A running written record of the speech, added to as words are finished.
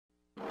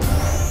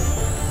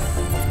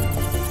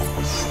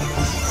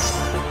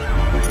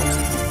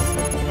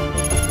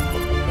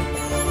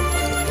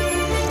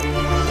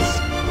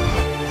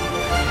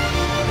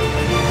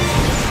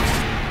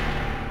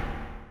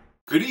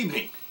Good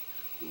evening.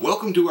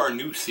 Welcome to our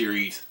new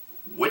series,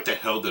 What the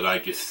Hell Did I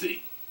Just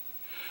See?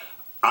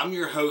 I'm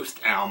your host,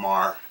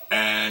 Almar,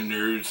 and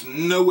there's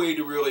no way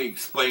to really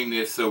explain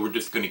this, so we're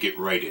just going to get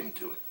right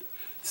into it.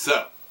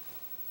 So,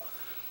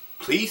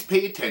 please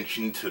pay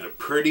attention to the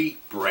pretty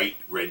bright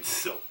red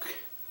silk.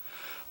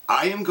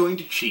 I am going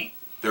to cheat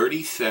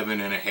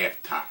 37.5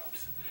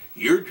 times.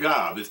 Your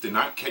job is to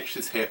not catch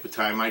this half the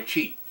time I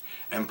cheat.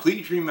 And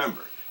please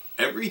remember,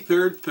 every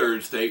third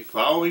Thursday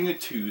following a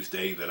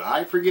Tuesday that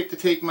I forget to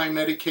take my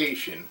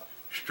medication,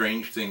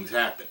 strange things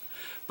happen.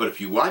 But if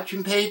you watch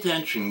and pay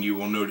attention, you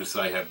will notice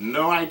I have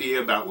no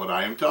idea about what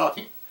I am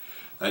talking.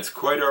 That's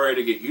quite alright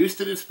to get used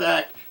to this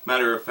fact.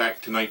 Matter of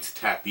fact, tonight's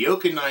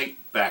tapioca night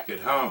back at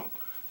home.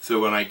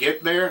 So when I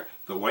get there,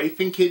 the wife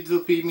and kids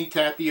will feed me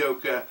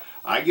tapioca,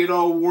 I get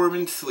all warm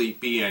and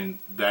sleepy, and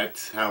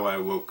that's how I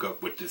woke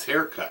up with this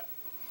haircut.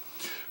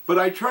 But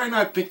I try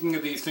not thinking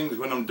of these things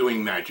when I'm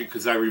doing magic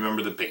because I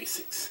remember the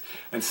basics.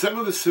 And some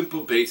of the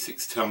simple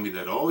basics tell me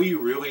that all you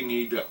really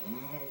need to...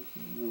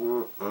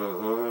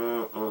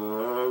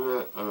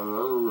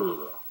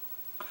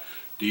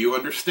 Do you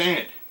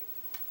understand?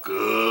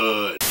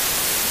 Good.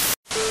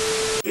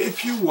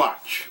 If you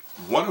watch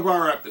one of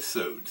our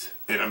episodes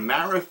in a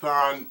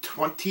marathon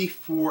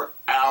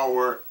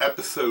 24-hour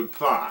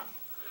episode-thon,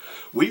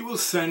 we will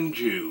send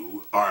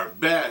you our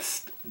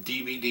best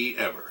DVD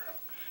ever.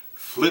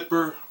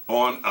 Flipper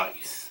on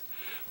Ice.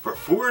 For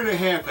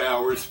 4.5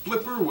 hours,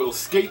 Flipper will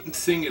skate and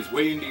sing his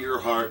way into your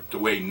heart the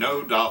way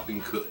no dolphin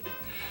could.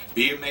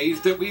 Be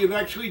amazed that we have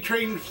actually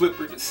trained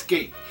Flipper to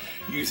skate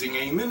using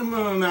a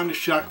minimum amount of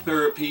shock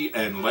therapy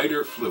and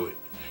lighter fluid.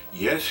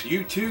 Yes,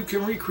 you too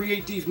can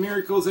recreate these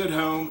miracles at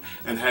home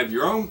and have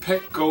your own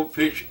pet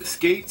goldfish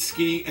skate,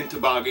 ski, and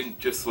toboggan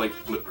just like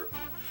Flipper.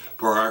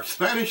 For our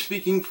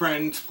Spanish-speaking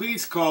friends,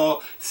 please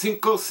call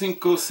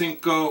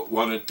 555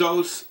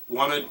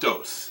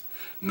 1212.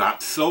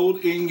 Not sold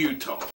in Utah.